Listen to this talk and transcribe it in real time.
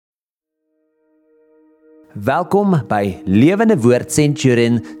Welkom by Lewende Woord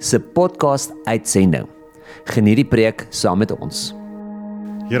Centurion se podcast uitsending. Geniet die preek saam met ons.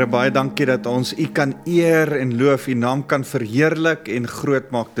 Here, baie dankie dat ons U kan eer en loof, U naam kan verheerlik en groot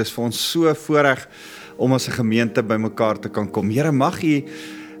maak. Dis vir ons so voorreg om as 'n gemeente bymekaar te kan kom. Here, mag U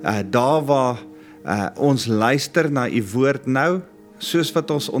daar waar ons luister na U woord nou, soos wat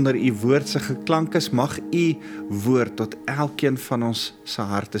ons onder U woord se geklank is, mag U woord tot elkeen van ons se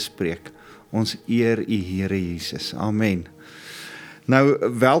harte spreek. Ons eer U Here Jesus. Amen. Nou,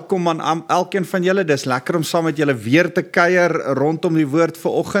 welkom aan elkeen van julle. Dis lekker om saam met julle weer te kuier rondom die woord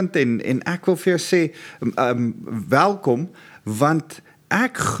vanoggend en ek wil vir jou sê welkom, want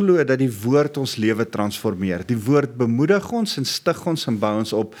ek glo dat die woord ons lewe transformeer. Die woord bemoedig ons en stig ons en bou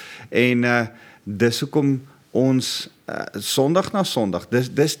ons op en dis hoekom ons Sondag na Sondag,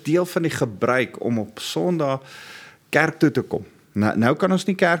 dis deel van die gebruik om op Sondag kerk toe te kom. Nou kan ons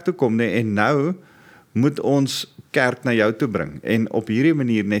nie kerk toe kom nie, en nou moet ons kerk na jou toe bring, en op hierdie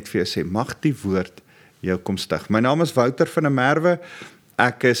manier net vir jou sê, mag die woord jou kom stig. My naam is Wouter van der Merwe,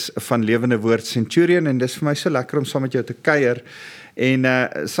 ek is van Lewende Woord Centurion, en dis vir my so lekker om saam met jou te kuier, en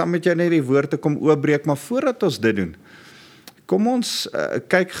saam met jou net die woord te kom oopbreek, maar voordat ons dit doen, kom ons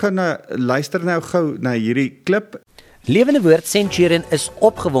kyk gou luister nou gou na hierdie klip. Lewende Woord Centurion is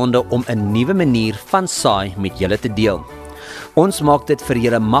opgewonde om 'n nuwe manier van saai met julle te deel. Ons maak dit vir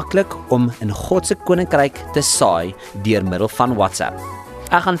julle maklik om in God se koninkryk te saai deur middel van WhatsApp.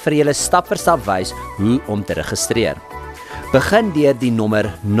 Ek gaan vir julle stap vir stap wys hoe om te registreer. Begin deur die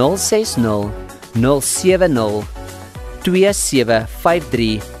nommer 060 070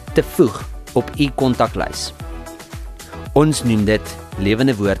 2753 te voeg op u kontaklys. Ons noem dit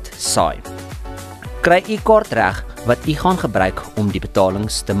Lewende Woord Saai. Kry u kaart reg wat u gaan gebruik om die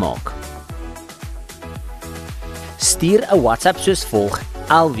betalings te maak. Stuur 'n WhatsApp soos volg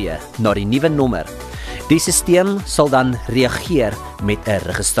alweer na die nuwe nommer. Die stelsel sal dan reageer met 'n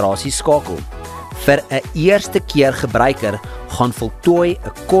registrasieskakel. Vir 'n eerste keer gebruiker gaan voltooi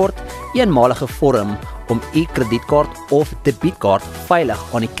 'n kort eenmalige vorm om u kredietkaart of debietkaart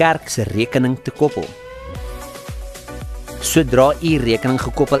veilig aan die kerk se rekening te koppel. Sodra u rekening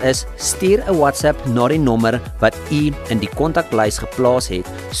gekoppel is, stuur 'n WhatsApp na die nommer wat u in die kontaklys geplaas het,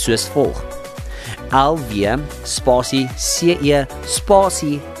 soos volg: LW spasie CE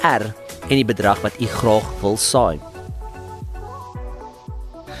spasie R en die bedrag wat u graag wil saai.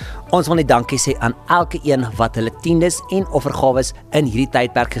 Ons wil net dankie sê aan elke een wat hulle tiendes en offergawes in hierdie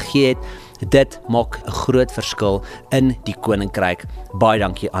tydperk gegee het. Dit maak 'n groot verskil in die koninkryk. Baie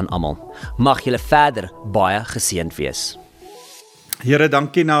dankie aan almal. Mag julle verder baie geseënd wees. Here,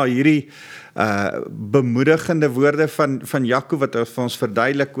 dankie na hierdie bemoedigende woorde van Jaco wat vir ons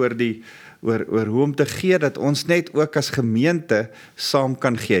verduidelik oor hoe om te gee, dat ons net ook as gemeente saam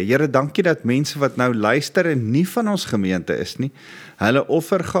kan gee. Here, dankie dat mense wat nou luister en nie van ons gemeente is nie, hulle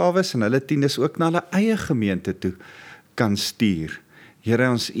offergawes en hulle tiendes ook na hulle eie gemeente toe kan stuur. Here,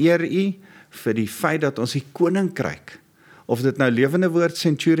 ons eer U vir die feit dat ons die koninkryk, of dit nou Lewende Woord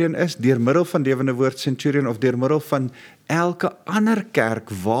Centurion is, deur middel van Lewende Woord Centurion of deur middel van elke ander kerk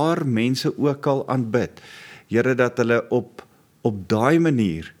waar mense ook al aanbid. Here, dat hulle op daai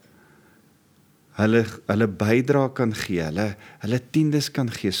manier hulle bydra kan gee, hulle tiendes kan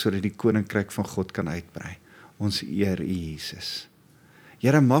gee, sodat die koninkryk van God kan uitbrei. Ons eer U Jesus.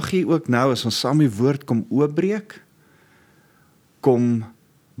 Here, mag U ook nou, as ons saam die woord kom oopbreek, kom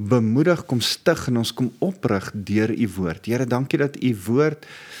bemoedig, kom stig en ons kom oprig deur U woord. Here, dankie dat U woord,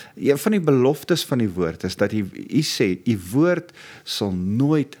 een van die beloftes van die woord is dat U sê, U woord sal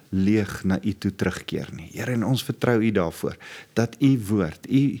nooit leeg na U toe terugkeer nie. Here, en ons vertrou U daarvoor, dat U woord,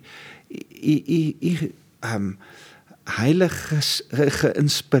 heilig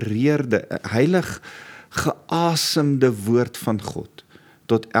geïnspireerde, heilig geasemde woord van God,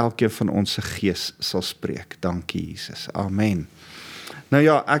 tot elkeen van ons se gees sal spreek. Dankie Jesus. Amen. Nou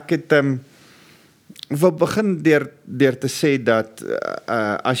ja, ek het wil begin deur te sê dat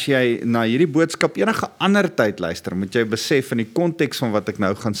as jy na hierdie boodskap enige ander tyd luister, moet jy besef in die konteks van wat ek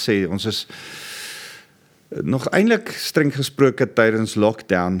nou gaan sê, ons is nog eintlik streng gesproke tydens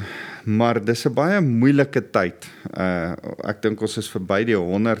lockdown, maar dis 'n baie moeilike tyd. Ek dink ons is verby die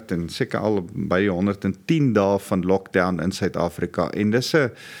 100 en seker al by die 110 dae van lockdown in Suid-Afrika, en dis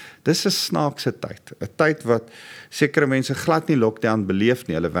 'n snaakse tyd, 'n tyd wat sekere mense glad nie lockdown beleef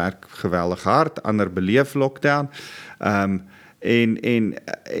nie, hulle werk geweldig hard, ander beleef lockdown,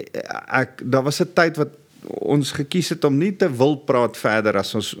 daar was 'n tyd wat ons gekies het om nie te wil praat verder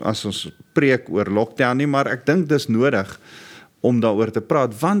as ons preek oor lockdown nie, maar ek dink dis nodig om daaroor te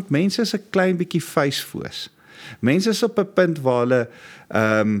praat, want mense is 'n klein bietjie vuisfoos. Mense is op 'n punt waar hulle,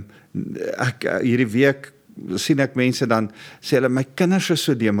 hierdie week sien ek mense dan sê hulle, my kinders is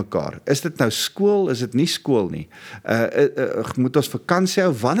so de mekaar. Is dit nou skool, is dit nie skool nie? Moet ons vakansie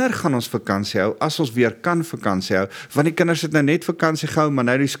hou? Wanneer gaan ons vakansie hou? As ons weer kan vakansie hou, want die kinders het nou net vakansie gehou, maar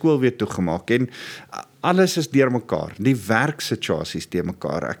nou die skool weer toegemaak, en alles is deur mekaar, die werksituasies deur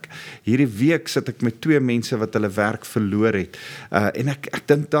mekaar. Hierdie week sit ek met 2 mense wat hulle werk verloor het, en ek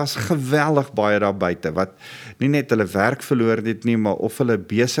dink daar's geweldig baie daar buite, wat nie net hulle werk verloor het nie, maar of hulle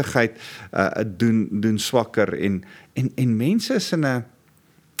besigheid doen swakker, en mense is in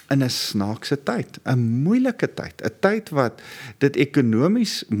 'n snaakse tyd, 'n moeilike tyd, 'n tyd wat dit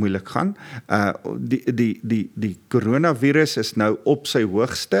ekonomies moeilik gaan. Die coronavirus is nou op sy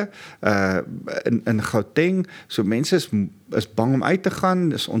hoogste in Gauteng, so mense is bang om uit te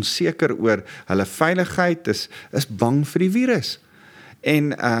gaan, is onseker oor hulle veiligheid, is bang vir die virus.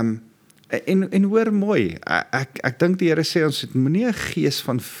 En hoor mooi, ek dink die Here sê ons het moenie 'n gees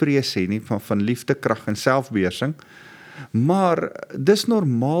van vrees hê nie, van liefde, krag en selfbeheersing, maar dis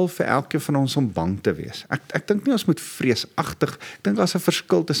normaal vir elkeen van ons om bang te wees. Ek dink nie ons moet vreesagtig, ek dink daar's 'n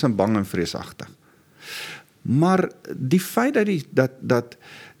verskil tussen bang en vreesagtig. Maar die feit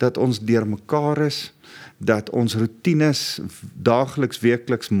dat ons deur mekaar is, dat ons routines daagliks,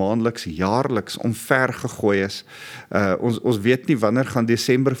 weekliks, maandeliks, jaarliks omver gegooi is. Ons weet nie wanneer gaan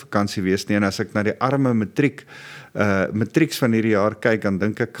Desember vakansie wees nie, en as ek na die arme matrieks van hierdie jaar kyk, dan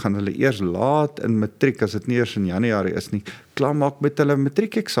dink ek gaan hulle eers laat in matriek, as dit nie eers in Januarie is nie, klaarmaak met hulle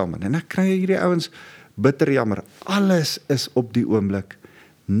matriekeksamen, en ek kry hierdie ouens bitter jammer. Alles is op die oomblik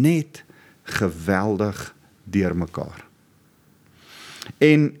net geweldig deur mekaar.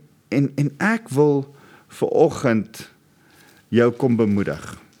 En ek wil vanoggend jou kom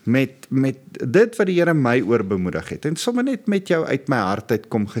bemoedig met dit wat die Here my oor bemoedig het, en sommer net met jou uit my hart uit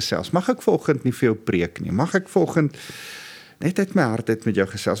kom gesels. Mag ek vanoggend nie vir jou preek nie, mag ek vanoggend net uit my hart uit met jou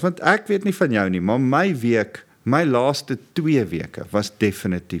gesels, want ek weet nie van jou nie, maar my laaste 2 weke was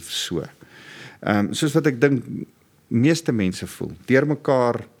definitief so. Soos wat ek dink meeste mense voel, deur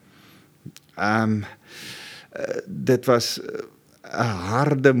mekaar, dit was 'n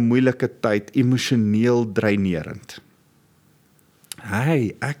harde, moeilike tyd, emosioneel dreinerend.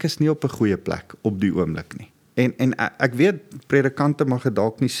 Ek is nie op 'n goeie plek op die oomblik nie. En ek weet, predikante mag dit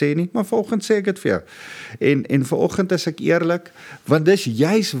dalk nie sê nie, maar vanoggend sê ek dit vir jou. En vanoggend is ek eerlik, want dis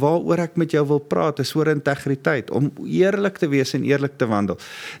juis waaroor ek met jou wil praat, is oor integriteit, om eerlik te wees en eerlik te wandel.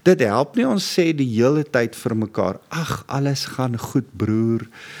 Dit help nie ons sê die hele tyd vir mekaar, ag, alles gaan goed, broer,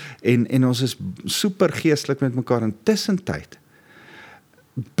 en ons is super geestelik met mekaar. In tussentyd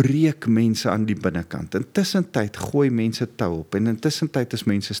breek mense aan die binnekant. In tussentyd gooi mense tou op, en in tussentyd is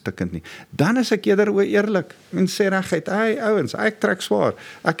mense stikkend nie. Dan is ek eerder eerlik en sê reguit, ouens, ek trek swaar,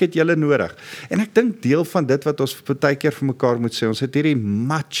 ek het julle nodig. En ek dink deel van dit wat ons partykeer vir mekaar moet sê, ons het hierdie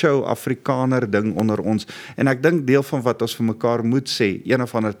macho Afrikaner ding onder ons, en ek dink deel van wat ons vir mekaar moet sê, een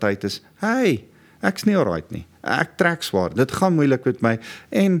of ander tyd is, ek's nie alright nie, ek trek swaar, dit gaan moeilik met my,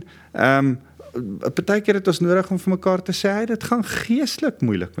 en partykeer het ons nodig om vir mekaar te sê, dit gaan geestelik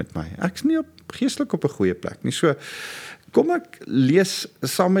moeilik met my. Ek's nie geestelik op 'n goeie plek nie. So, kom ek lees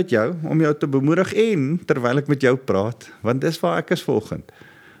saam met jou, om jou te bemoedig, en terwyl ek met jou praat, want dis waar ek is vanoggend,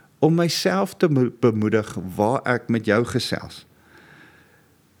 om myself te bemoedig waar ek met jou gesels.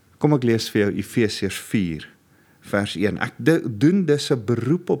 Kom ek lees vir jou Efesiërs 4, vers 1. Ek doen dus 'n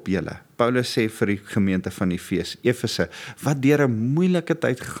beroep op julle. Paulus sê vir die gemeente van Efese, wat deur 'n moeilike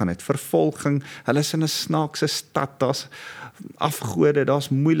tyd gegaan het, vervolging, hulle is in 'n snaakse stad, daar's afgode, daar's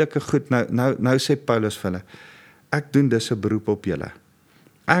moeilike goed, nou sê Paulus vir hulle, ek doen dus 'n beroep op julle.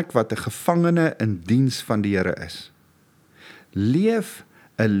 Ek wat 'n gevangene in diens van die Here is. Leef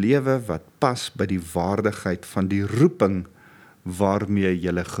 'n lewe wat pas by die waardigheid van die roeping waarmee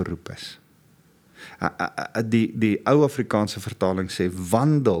julle geroep is. Die ou Afrikaanse vertaling sê,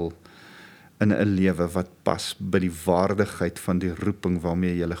 wandel in 'n lewe wat pas by die waardigheid van die roeping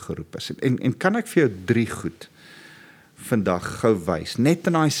waarmee jy geroep is. En kan ek vir jou 3 goed vandag gou wys, net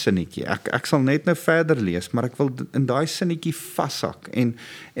in daai sinnetjie. Ek sal net nou verder lees, maar ek wil in daai sinnetjie vashak. En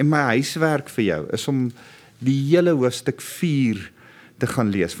my huiswerk vir jou is om die hele hoofstuk 4 te gaan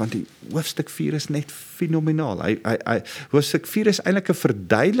lees, want die hoofstuk 4 is net fenomenaal. Hoofstuk 4 is eintlik 'n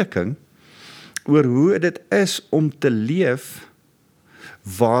verduideliking oor hoe dit is om te leef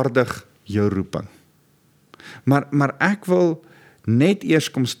waardig jou roeping. Maar ek wil net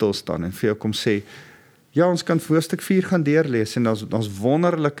eers kom stil staan en vir jou kom sê, Ja, ons kan hoofstuk 4 gaan deurlees en daar's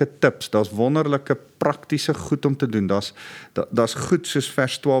wonderlike tips, daar's wonderlike praktiese goed om te doen. Daar's goed soos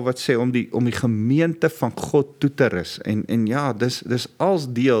vers 12 wat sê om die gemeente van God toe te rus. En ja, dis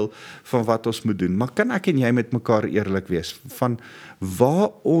als deel van wat ons moet doen. Maar kan ek en jy met mekaar eerlik wees van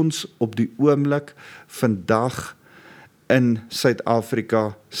waar ons op die oomblik vandag in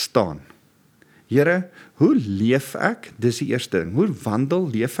Suid-Afrika staan? Here, hoe leef ek? Dis die eerste ding. Hoe wandel,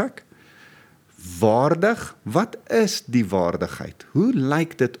 leef ek? Waardig, wat is die waardigheid? Hoe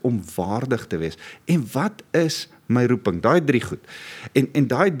lyk dit om waardig te wees? En wat is my roeping? Daai 3 goed. En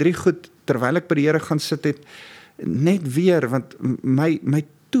daai 3 goed, terwyl ek by die Here gaan sit het, net weer, want my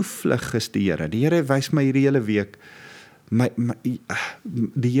toevlug is die Here. Die Here wys my hierdie hele week,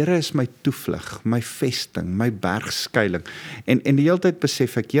 die Here is my toevlug, my vesting, my bergskuiling. En die hele tyd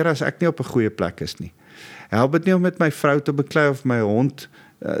besef ek, Here, as ek nie op 'n goeie plek is nie, help dit nie om met my vrou te beklei of my hond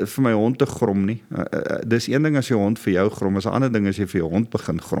vir my hond te grom nie. Dis een ding as jou hond vir jou grom, is 'n ander ding as jy vir jou hond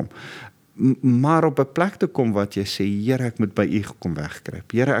begin grom. Maar op 'n plek te kom wat jy sê, Here, ek moet by U kom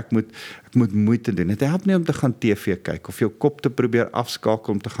wegkruip. Here, ek moet moeite doen. Dit help nie om te gaan TV kyk of jou kop te probeer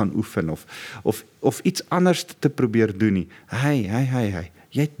afskakel om te gaan oefen of iets anders te probeer doen nie. Hey,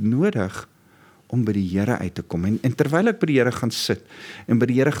 jy het nodig om by die Here uit te kom. En terwyl ek by die Here gaan sit en by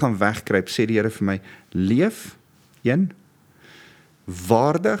die Here gaan wegkruip, sê die Here vir my, leef 1,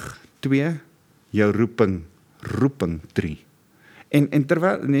 waardig 2, jou roeping 3. En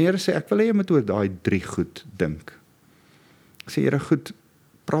terwyl die Here sê, ek wil hê jy moet oor daai 3 goed dink. Ek sê, Here, goed,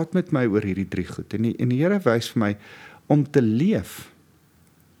 praat met my oor hierdie 3 goed. En die Here wys vir my, om te leef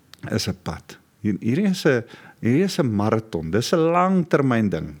is 'n pad. Hierdie is 'n marathon, dis 'n langtermyn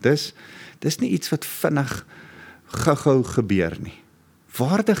ding. Dis nie iets wat vinnig gou gebeur nie.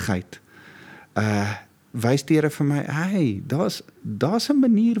 Waardigheid, wys die Here vir my, hey, daar's 'n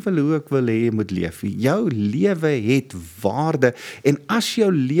manier hoe ek wil hê jy moet leef. Jou lewe het waarde, en as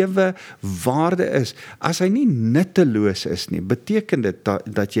jou lewe waarde is, as hy nie nutteloos is nie, beteken dit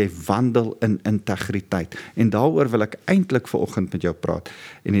dat jy wandel in integriteit. En daaroor wil ek eintlik vanoggend met jou praat.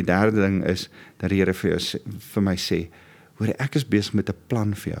 En die derde ding is, dat die Here vir my sê, hoor, ek is besig met 'n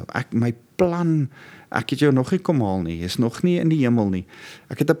plan vir jou. My plan, ek het jou nog nie kom haal nie, jy is nog nie in die hemel nie.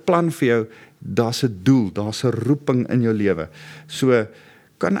 Ek het 'n plan vir jou, daar's 'n doel, daar's 'n roeping in jou lewe. So,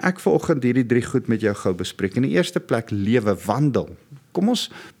 kan ek vanoggend hierdie 3 goed met jou gou bespreek. In die eerste plek, lewe, wandel. Kom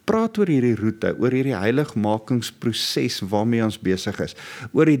ons praat oor hierdie roete, oor hierdie heiligmakingsproses waarmee ons besig is.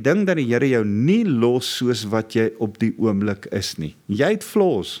 Oor die ding dat die Here jou nie los soos wat jy op die oomblik is nie. Jy het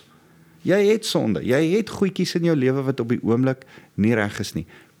flaws. Jy het sonde, jy het goedjies in jou lewe wat op die oomblik nie reg is nie.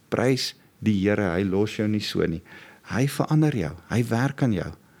 Prys die Here, hy los jou nie so nie. Hy verander jou, hy werk aan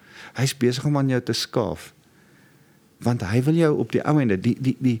jou. Hy is besig om aan jou te skaaf. Want hy wil jou op die ou ende,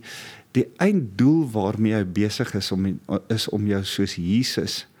 die einddoel waarmee hy besig is om jou soos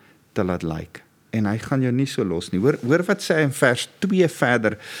Jesus te laat lyk. En hy gaan jou nie so los nie. Hoor wat sê hy in vers 2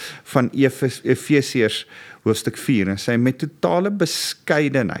 verder van Efesiërs hoofstuk 4, en sê met totale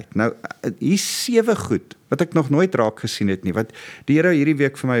beskeidenheid. Nou, hier 7 goed, wat ek nog nooit raak gesien het nie, wat die Here hierdie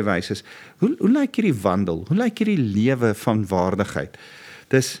week vir my wys is, hoe lyk hierdie wandel, hoe lyk hierdie lewe van waardigheid?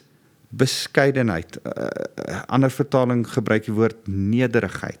 Dis beskeidenheid, ander vertaling gebruik die woord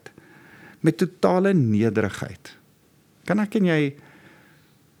nederigheid, met totale nederigheid. Kan ek en jy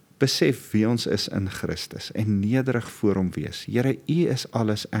besef wie ons is in Christus en nederig voor hom wees. Here, U is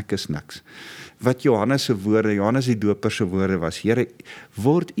alles, ek is niks. Wat Johannes se woorde, Johannes die Doper se woorde was, Here,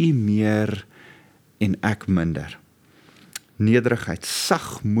 word U meer en ek minder. Nederigheid,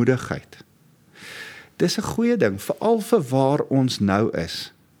 sagmoedigheid. Dis 'n goeie ding, veral vir waar ons nou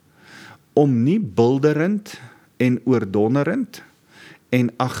is, om nie bulderend en oordonderend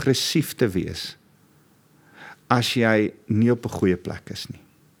en aggressief te wees, as jy nie op 'n goeie plek is nie.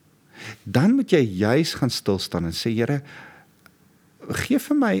 Dan moet jy juis gaan stilstaan en sê, Here, gee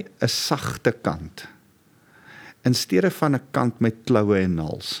vir my 'n sagte kant, in steede van 'n kant met kloue en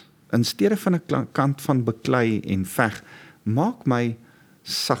naels, in steede van 'n kant van beklei en veg, maak my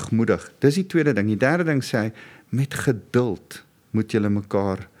sagmoedig. Dis die tweede ding. Die derde ding sê hy, met geduld moet julle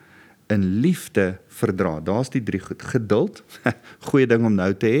mekaar in liefde verdra. Daar's die 3 goed. Geduld, goeie ding om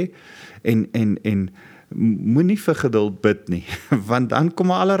nou te hê, en moenie vir geduld bid nie, want dan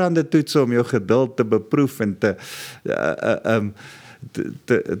kom allerhande toetse om jou geduld te beproef en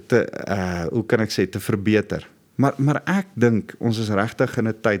hoe kan ek sê, te verbeter. Maar ek dink, ons is regtig in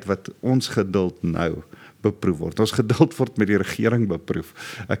 'n tyd wat ons geduld nou beproef word. Ons geduld word met die regering beproef.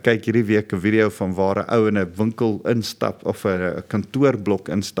 Ek kyk hierdie week 'n video van waar 'n ou in 'n winkel instap of 'n kantoorblok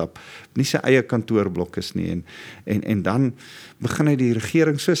instap, nie sy eie kantoorblok is nie en dan begin hy die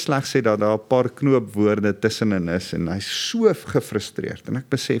regering so sleg sê dat daar 'n paar knoopwoorde tussenin is en hy's so gefrustreerd en ek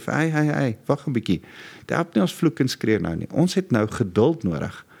besef, hey, wag 'n bietjie. Dit help nie ons vloek en skree nou nie. Ons het nou geduld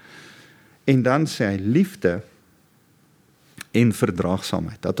nodig. En dan sê hy liefde en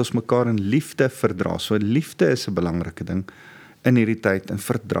verdraagsaamheid, dat ons mekaar in liefde verdra. So liefde is 'n belangrike ding in hierdie tyd, en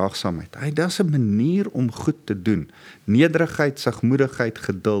verdraagsaamheid. Daar's 'n manier om goed te doen. Nederigheid, sagmoedigheid,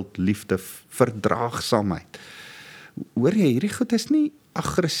 geduld, liefde, verdraagsaamheid. Hoor jy, hierdie goed is nie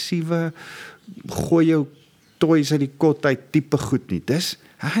aggressiewe, gooi jou toys uit die kot uit tipe goed nie. Dis,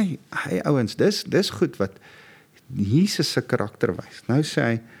 ouens, dis goed wat Jesus se karakter wys. Nou sê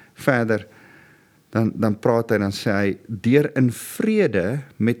hy verder, dan praat hy, dan sê hy, deur in vrede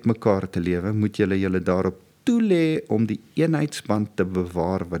met mekaar te lewe, moet julle daarop toelê om die eenheidsband te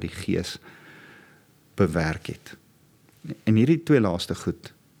bewaar wat die Gees bewerk het. En hierdie twee laaste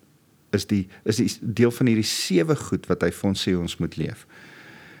goed is die deel van hierdie 7 goed wat hy vir ons sê ons moet leef.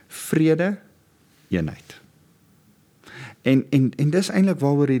 Vrede, eenheid. En dis eintlik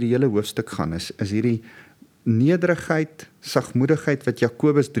waaroor hierdie hele hoofstuk gaan, is hierdie nederigheid, sagmoedigheid wat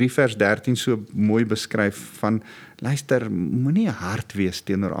Jakobus 3 vers 13 so mooi beskryf van, luister, moenie hard wees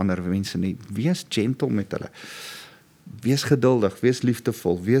teenoor ander mense nie, wees gentle met hulle, wees geduldig, wees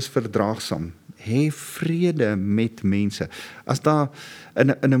liefdevol, wees verdraagsaam, hê vrede met mense. As daar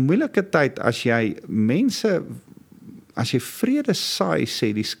in 'n moeilike tyd, as jy vrede saai,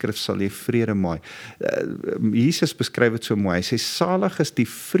 sê die skrif, sal jy vrede maai. Jesus beskryf dit so mooi, hy sê, salig is die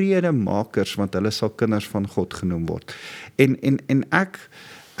vredemakers, want hulle sal kinders van God genoem word. En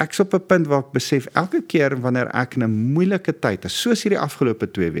ek's op 'n punt waar ek besef, elke keer wanneer ek in 'n moeilike tyd is, soos hierdie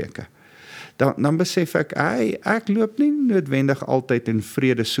afgelope 2 weke, dan besef ek, ek loop nie noodwendig altyd in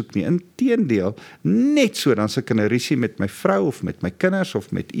vrede soek nie. Inteendeel, net so, dan sit ek in 'n rusie met my vrou, of met my kinders,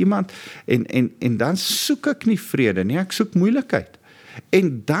 of met iemand, en dan soek ek nie vrede nie, ek soek moeilikheid.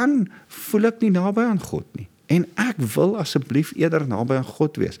 En dan voel ek nie naby aan God nie. En ek wil asseblief eerder naby aan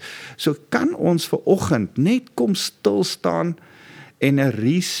God wees. So kan ons vanoggend net kom stil staan en 'n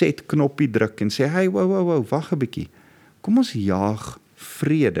reset knoppie druk en sê, hey, wow, wag 'n bietjie. Kom ons jaag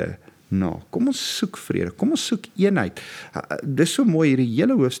vrede na. Kom ons soek vrede, kom ons soek eenheid. Dis so mooi, hierdie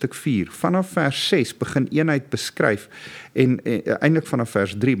hele hoofstuk 4, vanaf vers 6 begin eenheid beskryf, en eintlik vanaf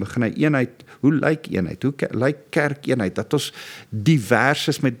vers 3 begin hy eenheid, hoe lyk eenheid, hoe lyk kerkeenheid, dat ons divers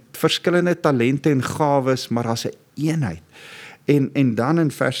is met verskillende talente en gawes, maar as 'n eenheid. En dan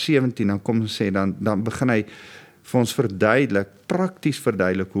in vers 17, dan kom ons sê, dan begin hy vir ons verduidelik, prakties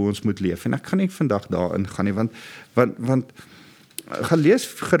verduidelik hoe ons moet leef, en ek gaan nie vandag daarin gaan nie, want gaan lees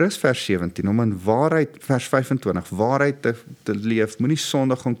gerus vers 17, om in waarheid, vers 25, waarheid te leef, moenie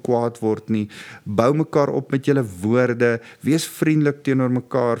sondig en kwaad word nie, bou mekaar op met julle woorde, wees vriendelik teenoor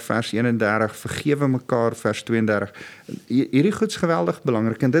mekaar, vers 31, vergewe mekaar, vers 32, hierdie goed is geweldig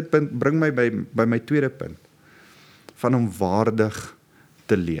belangrik, en dit bring my by my tweede punt, van om waardig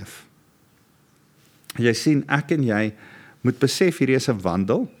te leef. Jy sien, ek en jy moet besef, hierdie is 'n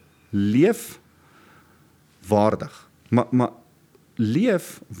wandel, leef waardig, maar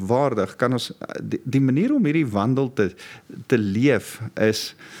leef waardig, kan ons, die manier om hierdie wandel te leef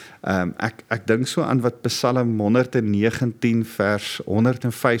is, ek dink so aan wat Psalm 119 vers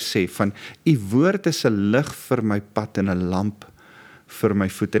 105 sê, van, u woord is 'n lig vir my pad en 'n lamp vir my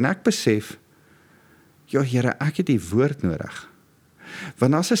voet, en ek besef, ja Here, ek het die woord nodig,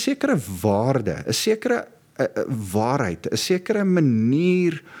 want daar's 'n sekere waarde, 'n sekere waarheid, 'n sekere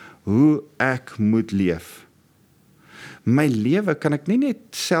manier hoe ek moet leef. My lewe kan ek nie net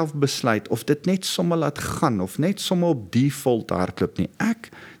self besluit, of dit net sommer laat gaan, of net sommer op default hardloop nie.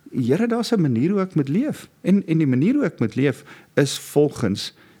 Here, daar's 'n manier hoe ek moet leef, en die manier hoe ek moet leef, is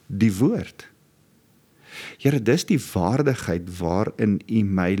volgens die woord. Here, dis die waardigheid waarin u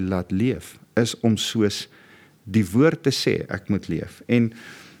my laat leef, is om soos die woord te sê, ek moet leef. En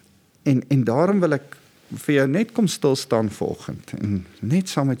daarom wil ek vir jou net kom stil staan vanoggend, en net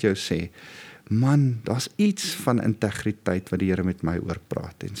saam met jou sê, man, daar's iets van integriteit wat die Here met my oor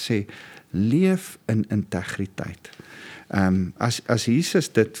praat, en sê, leef in integriteit. As Jesus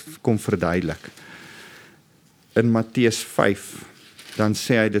dit kom verduidelik, in Matteus 5, dan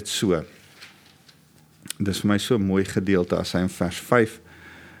sê hy dit so, dis vir my so 'n mooi gedeelte, as hy in vers 5,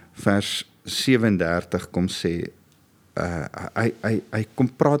 vers 37 kom sê, hy kom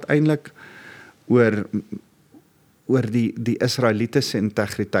praat eintlik oor oor die Israeliete se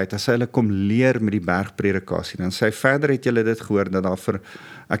integriteit, as hy hulle kom leer met die bergpredikasie, dan sê hy verder, het julle dit gehoor, dat daar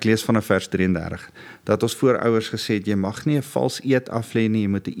ek lees vanaf vers 33, dat ons voorouers gesê het, jy mag nie 'n vals eed aflê nie, jy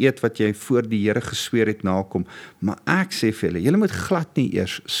moet 'n eed wat jy voor die Here gesweer het nakom, maar ek sê vir julle moet glad nie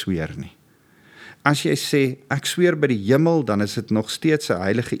eers sweer nie. As jy sê, ek sweer by die hemel, dan is dit nog steeds 'n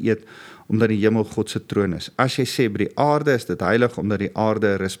heilige eed, omdat die hemel God se troon is. As jy sê, by die aarde is dit heilig, omdat die aarde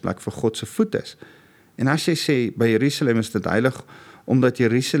 'n rusplek vir God se voet is. En as jy sê, by Jerusalem is dit heilig, omdat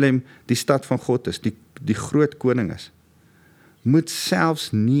Jerusalem die stad van God is, die groot koning is, moet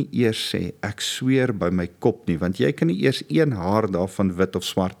selfs nie eers sê, ek sweer by my kop nie, want jy kan nie eers een haar daarvan wit of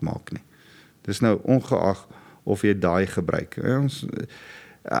swart maak nie. Dis nou ongeag of jy daai gebruik.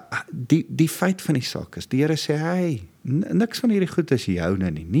 Die feit van die saak is, die Here sê, hey, niks van hierdie goed is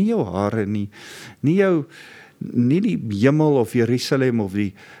joune nie jou hare nie die hemel of Jerusalem of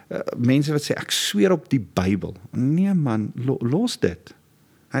die mense wat sê, ek sweer op die Bybel. Nee man, los dit.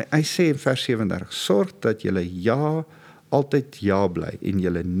 Hy sê in vers 37, sorg dat julle ja altyd ja bly en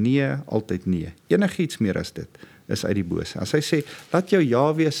julle nee altyd nee. Enigiets meer as dit is uit die bose. As hy sê, laat jou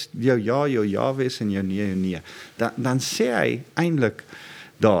ja wees, jou ja wees en jou nee, dan sê hy eintlik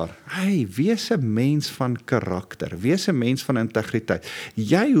daar, hey, wees 'n mens van karakter, wees 'n mens van integriteit.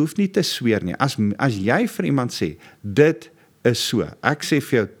 Jy hoef nie te sweer nie. As jy vir iemand sê, dit is so, ek sê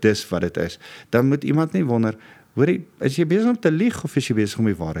vir jou, dis wat dit is, dan moet iemand nie wonder, hoorie, is jy besig om te lieg of is jy besig om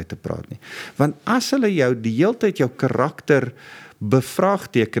die waarheid te praat nie? Want as hulle jou die hele tyd jou karakter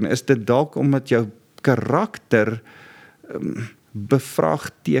bevraagteken, is dit dalk omdat jou karakter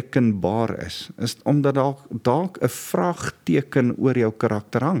bevraagtekenbaar is omdat dalk 'n vraagteken oor jou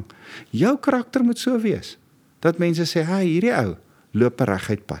karakter hang. Jou karakter moet so wees, dat mense sê, hey, hierdie ou loop 'n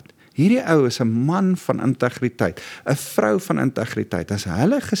reguit pad. Hierdie ou is 'n man van integriteit, 'n vrou van integriteit. As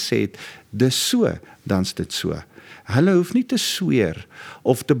hulle gesê het, dis so, dan's dit so. Hulle hoef nie te sweer,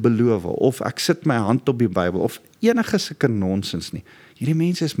 of te beloof, of ek sit my hand op die Bybel, of enige sulke nonsens nie. Hierdie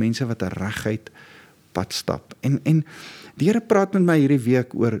mense is mense wat 'n reguit pad stap. En die Here praat met my hierdie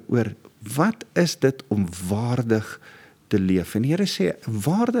week oor wat is dit om waardig te leef? En die Here sê,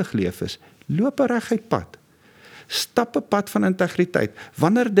 waardig leef is, loop 'n reguit pad. Stap 'n pad van integriteit.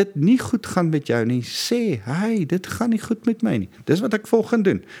 Wanneer dit nie goed gaan met jou nie, sê, hey, dit gaan nie goed met my nie. Dis wat ek volgende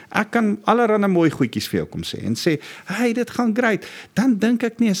doen. Ek kan allerlei mooi goedjies vir jou kom sê, en sê, hey, dit gaan great. Dan dink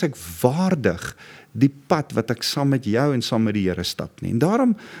ek nie, as ek waardig die pad wat ek saam met jou en saam met die Here stap nie. En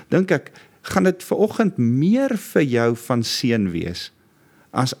daarom dink ek, gaan dit vanoggend meer vir jou van seën wees,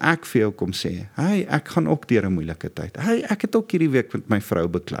 as ek vir jou kom sê, hey, ek gaan ook deur 'n moeilike tyd. Hey, ek het ook hierdie week met my vrou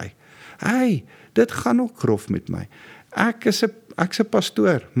beklei. Hey, dit gaan ook rof met my. Ek's 'n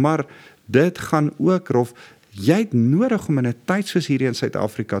pastoor, maar dit gaan ook rof. Jy het nodig om in 'n tyd soos hierdie in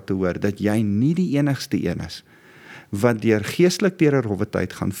Suid-Afrika te hoor, dat jy nie die enigste een is, wat deur geestelik deur 'n rowwe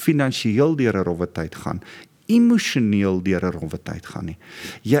tyd gaan, finansiëel deur 'n rowwe tyd gaan, emosioneel deur 'n rowwe tyd gaan nie.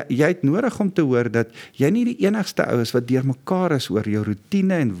 Jy het nodig om te hoor dat jy nie die enigste ou is wat deur mekaar is oor jou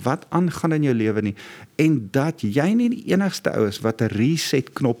rotine en wat aangaan in jou lewe nie, en dat jy nie die enigste ou is wat 'n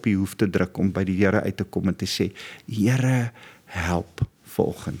reset knoppie hoef te druk om by die Here uit te kom en te sê, Here, help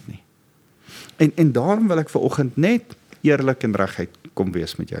vanoggend nie. En daarom wil ek vanoggend net eerlik en reguit kom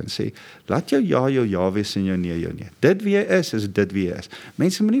wees met jou en sê, laat jou ja wees en jou nee. Dit wie jy is dit wie jy is.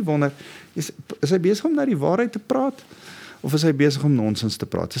 Mense moet nie wonder, is hy besig om na die waarheid te praat, of is hy besig om nonsens te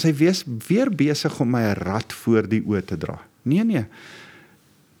praat? Is hy weer besig om my 'n rad voor die oë te dra? Nee.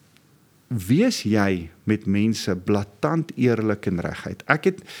 Wees jy met mense blaatant eerlik en reguit.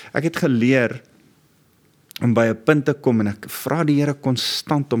 Ek het geleer om by 'n punt te kom en ek vra die Here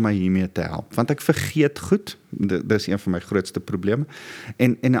konstant om my hiermee te help, want ek vergeet goed, dis een van my grootste probleme,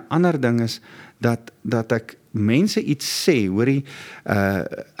 en 'n ander ding is, dat ek mense iets sê, hoorie,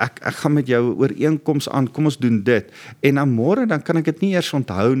 ek gaan met jou ooreenkoms aan, kom ons doen dit, en dan môre dan kan ek dit nie eers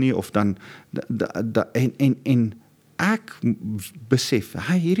onthou nie, of dan, en ek besef,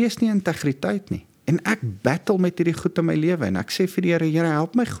 hierdie is nie integriteit nie. En ek battle met hierdie goed in my lewe, en ek sê vir die Here,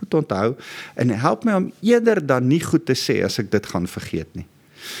 help my goed onthou, en help my om eerder dan nie goed te sê, as ek dit gaan vergeet nie.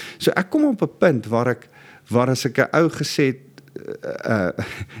 So ek kom op 'n punt, waar as ek 'n ou gesê het,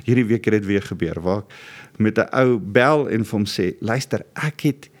 hierdie week het dit weer gebeur, waar ek met 'n ou bel en vir hom sê, luister, ek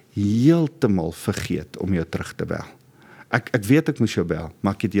het heeltemal vergeet om jou terug te bel. Ek weet ek moes jou bel,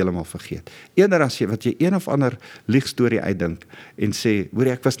 maar ek het heeltemal vergeet. Eerder as wat jy een of ander liegstorie uitdink en sê,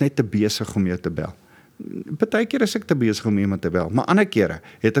 hoorie, ek was net te besig om jou te bel. Partykeer is ek te besig om iemand te bel, maar ander kere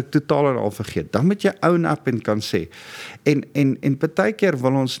het ek totaal en al vergeet. Dan moet jy own up en kan sê. En partykeer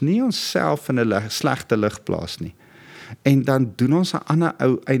wil ons nie onsself in 'n slegte lig plaas nie. En dan doen ons 'n ander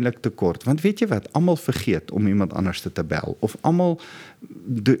ou eintlik tekort. Want weet jy wat, almal vergeet om iemand anders te bel. Of almal,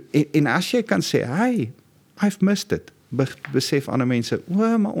 en as jy kan sê, hey, I've missed it. Besef ander mense,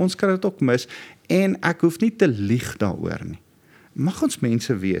 maar ons kan dit ook mis. En ek hoef nie te lieg daaroor nie. Mag ons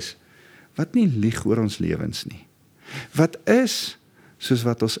mense wees, wat nie lieg oor ons lewens nie. Wat is, soos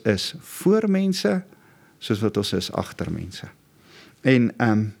wat ons is, voor mense, soos wat ons is, agter mense.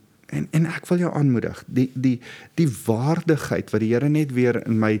 En ek wil jou aanmoedig, die waardigheid wat die Here net weer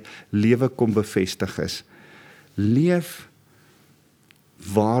in my lewe kom bevestig is, leef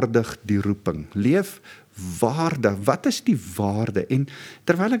waardig die roeping, leef waardig, wat is die waarde? En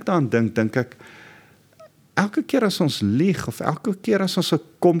terwyl ek daaraan dink ek, elke keer as ons lieg, of elke keer as ons 'n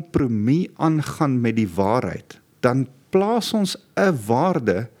kompromie aangaan met die waarheid, dan plaas ons 'n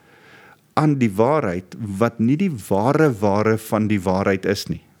waarde aan die waarheid, wat nie die ware van die waarheid is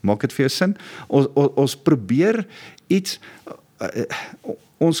nie. Maak dit vir jou sin? Ons probeer iets,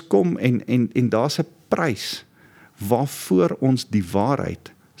 ons kom en daar's 'n prys, waarvoor ons die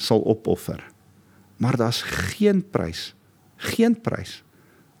waarheid sal opoffer. Maar daar's geen prys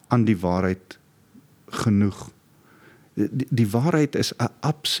aan die waarheid genoeg. Die waarheid is 'n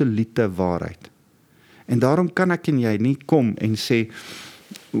absolute waarheid. En daarom kan ek en jy nie kom en sê,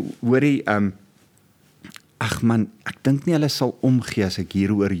 hoorie, ag man, ek dink nie hulle sal omgee as ek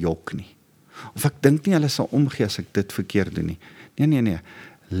hieroor jok nie. Of ek dink nie hulle sal omgee as ek dit verkeerd doen nie. Nee.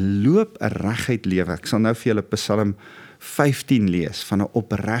 Loop 'n reguit lewe. Ek sal nou vir julle Psalm 15 lees, van 'n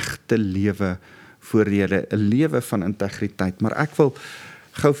opregte lewe voor die Here, 'n lewe van integriteit. Maar ek wil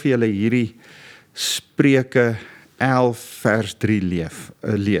gou vir julle hierdie Spreuke 11 vers 3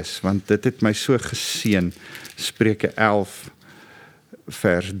 lees, want dit het my so geseën. Spreuke 11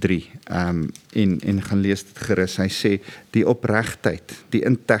 vers 3, en gaan lees dit gerus. Hy sê, die opregtheid, die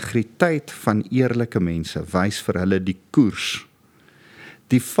integriteit van eerlike mense wys vir hulle die koers.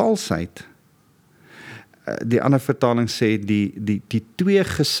 Die valsheid, die ander vertaling sê, die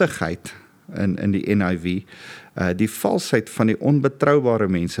tweegesigheid in die NIV, die valsheid van die onbetroubare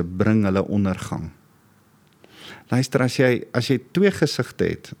mense bring hulle ondergang. Luister, as jy twee gesigte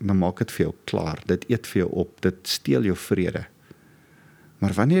het, dan maak dit vir jou klaar, dit eet vir jou op, dit steel jou vrede.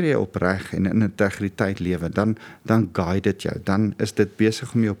 Maar wanneer jy opreg en in integriteit lewe, dan guide dit jou, dan is dit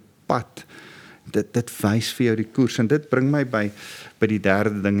besig om jou pad, dit wys vir jou die koers, en dit bring my by die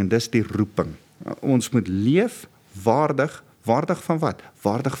derde ding, en dis die roeping. Ons moet leef waardig van wat?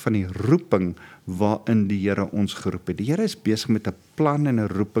 Waardig van die roeping waarin die Here ons geroep het. Die Here is besig met 'n plan en 'n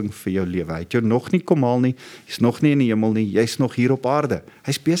roeping vir jou lewe. Hy het jou nog nie kom haal nie, jy's nog nie in die hemel nie, jy's nog hier op aarde.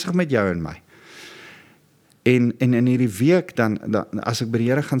 Hy's besig met jou en my. En in hierdie week, dan as ek by die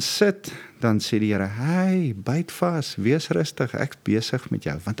Here gaan sit, dan sê die Here, hey, byt vas, wees rustig, ek's besig met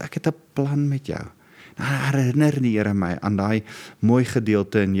jou, want ek het 'n plan met jou. Dan herinner die Here my aan daai mooi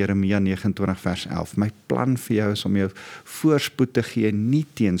gedeelte in Jeremia 29 vers 11. My plan vir jou is om jou voorspoed te gee, nie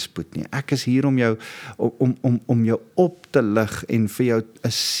teenspoed nie. Ek is hier om jou om jou op te lig en vir jou 'n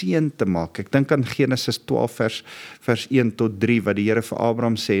seën te maak. Ek dink aan Genesis 12 vers 1 tot 3 wat die Here vir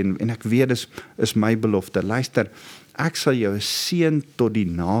Abraham sê, en ek weet dis is my belofte. Luister, ek sal jou 'n seën tot die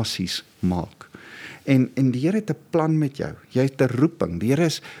nasies maak. En die Here het 'n plan met jou. Jy het 'n roeping. Die Here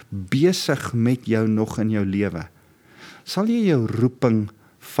is besig met jou nog in jou lewe. Sal jy jou roeping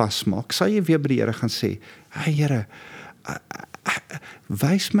vasmaak? Sal jy weer by die Here gaan sê, hey Here,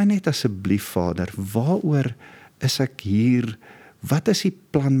 wys my net asseblief Vader, waaroor is ek hier? Wat is die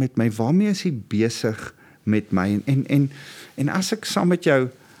plan met my? Waarmee is hy besig met my? En as ek saam met jou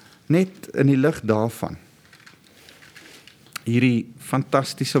net in die lig daarvan hierdie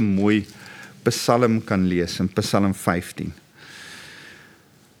fantastiese mooi Psalm kan lees in Psalm 15.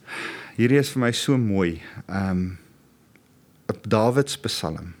 Hierdie is vir my so mooi, Davids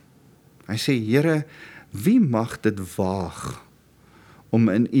Psalm. Hy sê, Here, wie mag dit waag om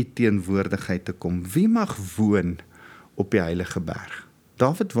in u teenwoordigheid te kom? Wie mag woon op die heilige berg?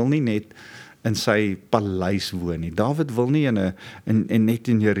 David wil nie net in sy paleis woon nie. David wil nie net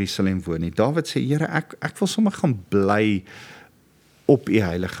in Jerusalem woon nie. David sê, Here, ek wil sommer gaan bly op u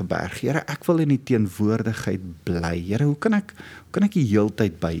heilige berg. Here, ek wil in die teenwoordigheid bly. Here, hoe kan ek die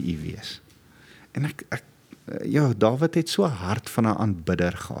heeltyd by u wees? En David het so 'n hart van 'n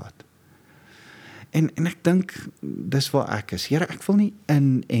aanbidder gehad. En ek dink, dis waar ek is. Here, ek wil nie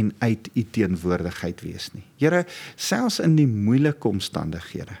in en uit u teenwoordigheid wees nie. Here, selfs in die moeilike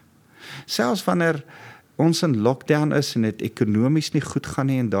omstandighede, selfs wanneer ons in lockdown is en dit ekonomies nie goed gaan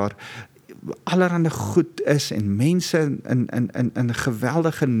nie en daar allerhande goed is en mense in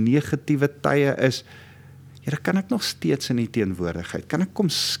geweldige negatiewe tye is, Here, kan ek nog steeds in U teenwoordigheid? Kan ek kom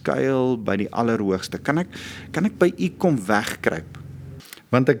skuil by die Allerhoogste? Kan ek by U kom wegkruip?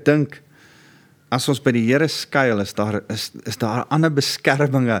 Want ek dink, as ons by die Here skuil, is daar ander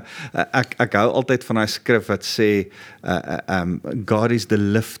beskerminge. Ek hou altyd van daai skrif wat sê, God is the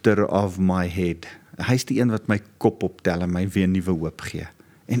lifter of my head. Hy is die een wat my kop optel en my weer nuwe hoop gee.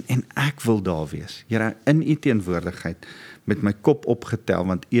 En ek wil daar wees. Here, in U teenwoordigheid, met my kop opgetel,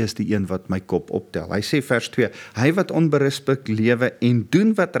 want U is die een wat my kop optel. Hy sê vers 2, hy wat onberisplik lewe en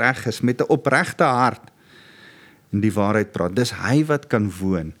doen wat reg is, met 'n opregte hart, en die waarheid praat, dis hy wat kan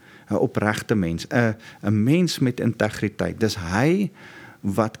woon, 'n opregte mens, 'n mens met integriteit, dis hy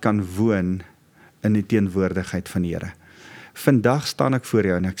wat kan woon in die teenwoordigheid van die Here. Vandag staan ek voor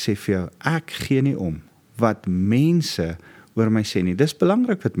jou en ek sê vir jou, ek gee nie om wat mense oor my sê nie. Dis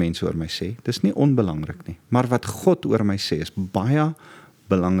belangrik wat mense oor my sê, dis nie onbelangrik nie, maar wat God oor my sê is baie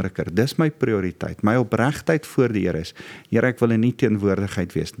belangriker. Dis my prioriteit, my opregtheid voor die Here is, Here, ek wil in U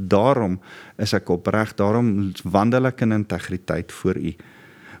teenwoordigheid wees, daarom is ek opreg, daarom wandel ek in integriteit voor U,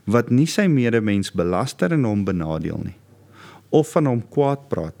 wat nie sy medemens belaster en hom benadeel nie, of van hom kwaad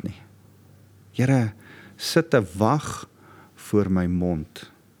praat nie. Here, sit 'n wag voor my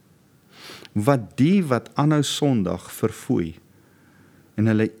mond, wat die wat aanhou sondig verfoei, en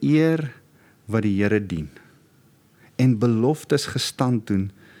hulle eer wat die Here dien, en beloftes gestand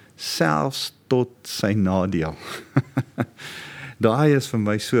doen, selfs tot sy nadeel. Daai is vir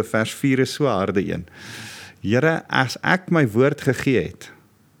my so, vers 4 is so harde een. Here, as ek my woord gegee het,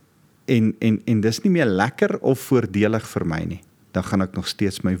 en dis nie meer lekker of voordelig vir my nie, dan gaan ek nog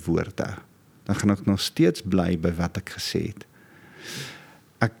steeds my woord hou. Dan gaan ek nog steeds bly by wat ek gesê het.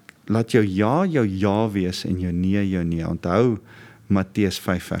 Ek laat jou ja wees en jou nee. Onthou Matteus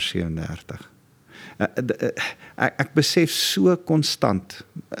 5 vers 37. Ek besef so konstant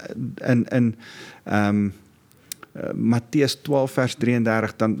in Matteus 12 vers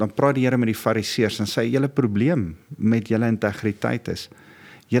 33, dan praat die Here met die Fariseërs en sê, julle probleem met julle integriteit is,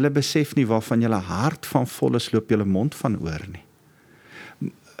 julle besef nie waarvan julle hart van vol is, loop julle mond van oor nie.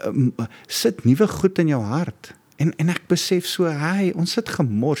 Sit nuwe goed in jou hart, en ek besef so, ons sit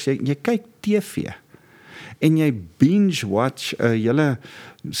gemors, jy kyk TV, en jy binge watch julle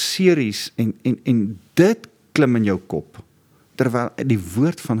series, en dit klim in jou kop, terwyl die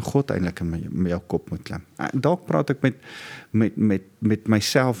woord van God eintlik in jou kop moet klim. Dalk praat ek met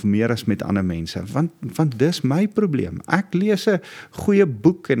myself meer as met ander mense, want dis my probleem. Ek lees 'n goeie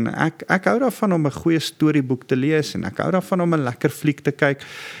boek, en ek hou daarvan om 'n goeie storieboek te lees, en ek hou daarvan om 'n lekker fliek te kyk,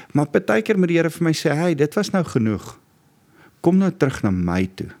 maar partykeer moet die Here vir my sê, dit was nou genoeg, kom nou terug na my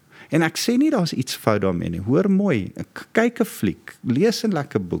toe. En ek sê nie daar's iets fout daarmee nie, hoor mooi, kyk 'n fliek, lees 'n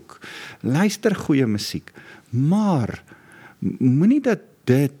lekker boek, luister goeie musiek, maar moenie dat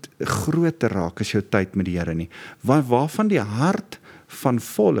dit groter raak as jou tyd met die Here nie, want waarvan die hart van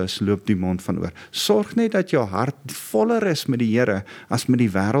vol is, loop die mond van oor. Sorg net dat jou hart voller is met die Here as met die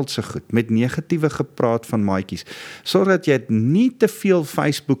wêreldse goed, met negatiewe gepraat van maatjies. Sorg dat jy nie te veel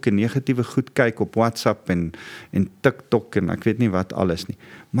Facebook en negatiewe goed kyk op WhatsApp en TikTok en ek weet nie wat alles nie,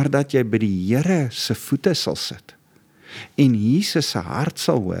 maar dat jy by die Here se voete sal sit. En Jesus se hart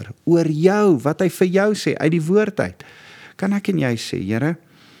sal hoor oor jou, wat hy vir jou sê uit die woord uit. Kan ek en jy sê, Here,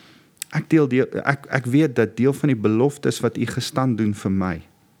 ek weet dat deel van die beloftes wat U gestand doen vir my,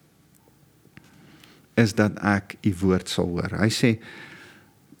 is dat ek U woord sal hoor. Hy sê,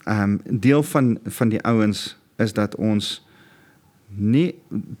 deel van die ouens is dat ons nie,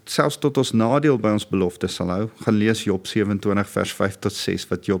 selfs tot ons nadeel by ons beloftes sal hou. Gaan lees Job 27 vers 5 tot 6,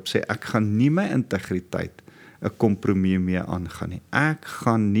 wat Job sê, ek gaan nie my integriteit 'n kompromie mee aangaan nie. Ek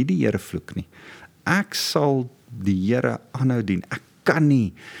gaan nie die Here vloek nie. Ek sal die Here aanhou dien. Ek kan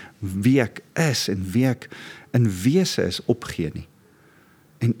nie wie ek is en wie ek in wese is opgee nie.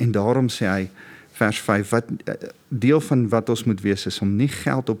 En daarom sê hy, vers 5, wat deel van wat ons moet wees is om nie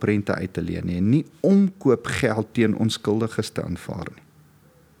geld op rente uit te leen nie, en nie omkoop geld teen onskuldiges te aanvaar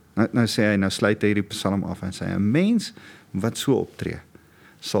nie. Nou sê hy, nou sluit hy hierdie psalm af en sê, 'n mens wat so optree,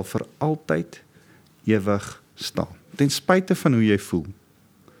 sal vir altyd ewig staan. Ten spyte van hoe jy voel,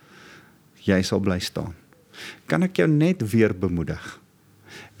 jy sal bly staan. Kan ek jou net weer bemoedig?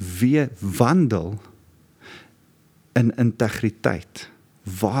 Wandel in integriteit,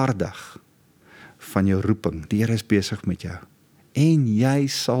 waardig van jou roeping. Die Here is besig met jou. En jy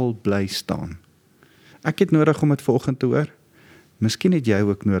sal bly staan. Ek het nodig om dit vanoggend te hoor. Miskien het jy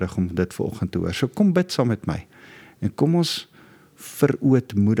ook nodig om dit vanoggend te hoor. So kom bid saam met my. En kom ons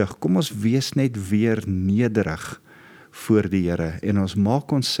verootmoedig. Kom ons wees net weer nederig voor die Here, en ons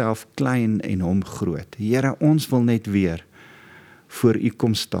maak onsself klein en hom groot. Here, ons wil net weer voor U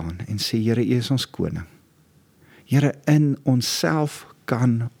kom staan en sê, Here, U is ons koning. Here, in onsself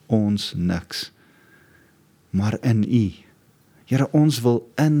kan ons niks, maar in U. Here, ons wil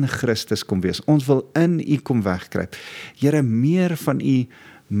in Christus kom wees, ons wil in U kom wegkruip. Here, meer van U,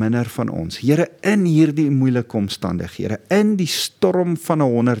 minder van ons. Here, in hierdie moeilike omstandighede, in die storm van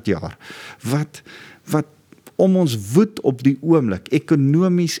 100 jaar, wat om ons woed op die oomblik,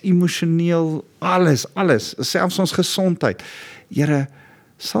 ekonomies, emosioneel, alles, selfs ons gesondheid. Here,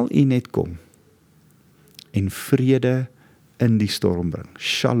 sal U net kom en vrede in die storm bring.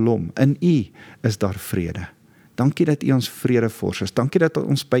 Shalom, in U is daar vrede. Dankie dat U ons vredevors is. Dankie dat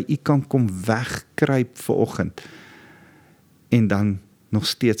ons by U kan kom wegkruip vanoggend en dan nog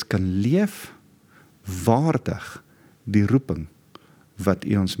steeds kan leef waardig die roeping wat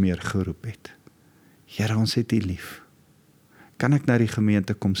U ons meer geroep het. Here, ons het U lief. Kan ek na die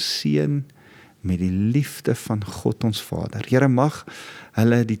gemeente kom seën met die liefde van God ons Vader. Here, mag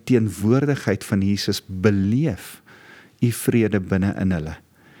hulle die teenwoordigheid van Jesus beleef, U vrede binne in hulle.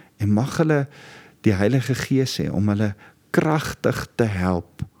 En mag hulle die Heilige Gees hê om hulle kragtig te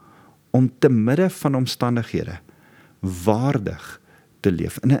help om te midde van omstandighede waardig te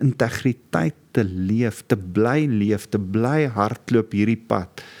leef, in 'n integriteit te leef, te bly hardloop hierdie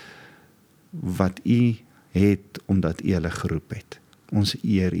pad wat U het omdat U hulle geroep het. Ons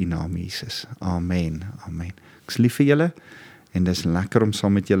eer U naam Jesus. Amen. Amen. Ek is lief vir julle en dis lekker om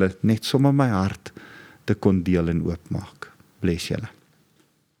saam met julle net sommer my hart te kon deel en oopmaak. Bless julle.